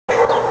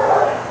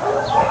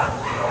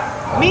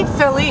Meet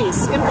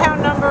Felice,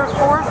 impound number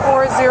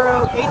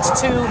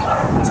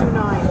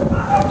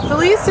 4408229.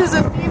 Felice is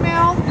a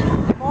female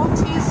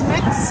Maltese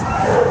mix.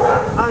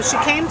 She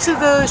came to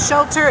the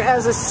shelter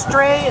as a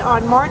stray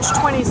on March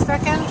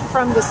 22nd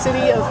from the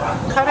city of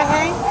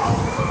Cudahy.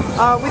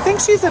 We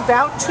think she's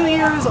about 2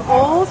 years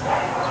old,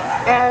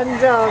 and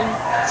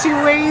she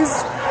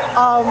weighs,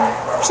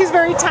 she's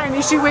very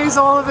tiny. She weighs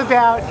all of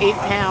about 8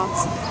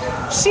 pounds.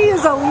 She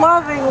is a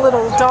loving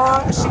little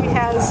dog. She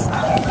has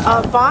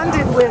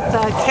bonded with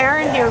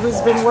Karen here,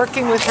 who's been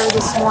working with her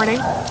this morning.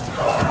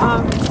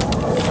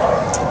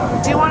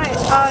 Do you want to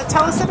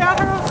tell us about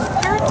her,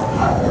 Karen?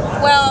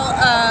 Well,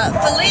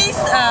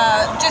 Felice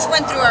just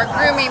went through our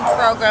grooming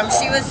program.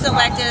 She was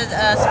selected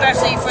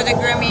especially for the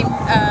grooming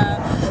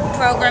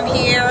program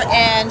here,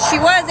 and she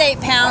was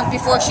 8 pounds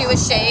before she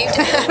was shaved,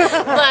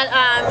 but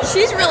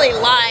she's really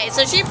light,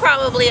 so she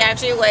probably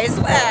actually weighs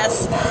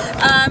less.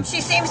 She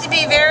seems to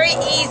be very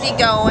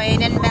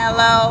easygoing and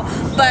mellow,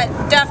 but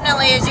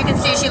definitely, as you can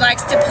see, she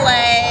likes to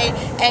play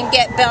and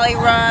get belly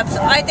rubs.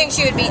 I think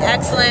she would be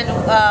excellent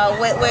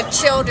with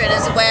children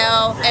as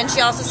well, and she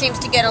also seems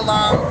to get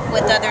along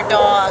with other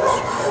dogs.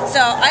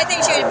 So I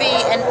think she would be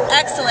an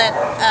excellent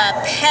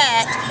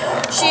pet.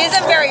 She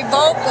isn't very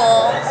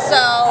vocal,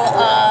 so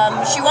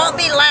she won't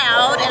be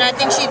loud, and I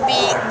think she'd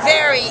be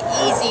very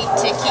easy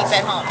to keep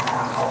at home.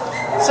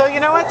 So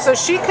you know what? So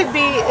she could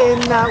be in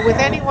with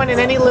anyone in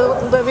any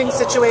living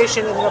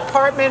situation, in an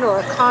apartment or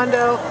a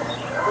condo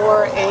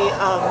or a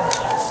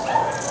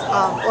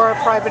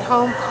private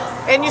home.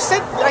 And you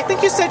said, I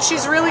think you said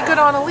she's really good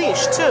on a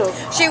leash too.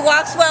 She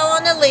walks well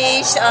on the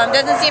leash.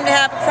 Doesn't seem to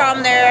have a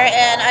problem there,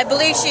 and I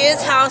believe she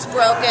is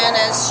housebroken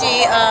as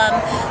she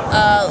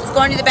is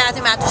going to the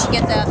bathroom after she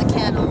gets out of the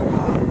kennel.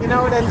 You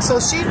know, and so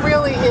she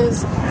really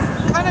is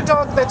the kind of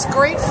dog that's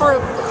great for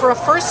a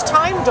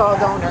first-time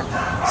dog owner.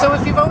 So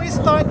if you've always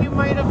thought you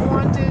might have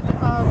wanted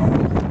a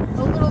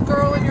little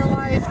girl in your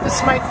life,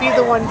 this might be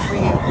the one for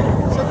you.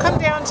 So come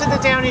down to the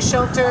Downey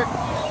shelter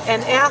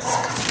and ask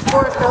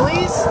for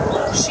Felice.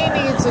 She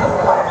needs a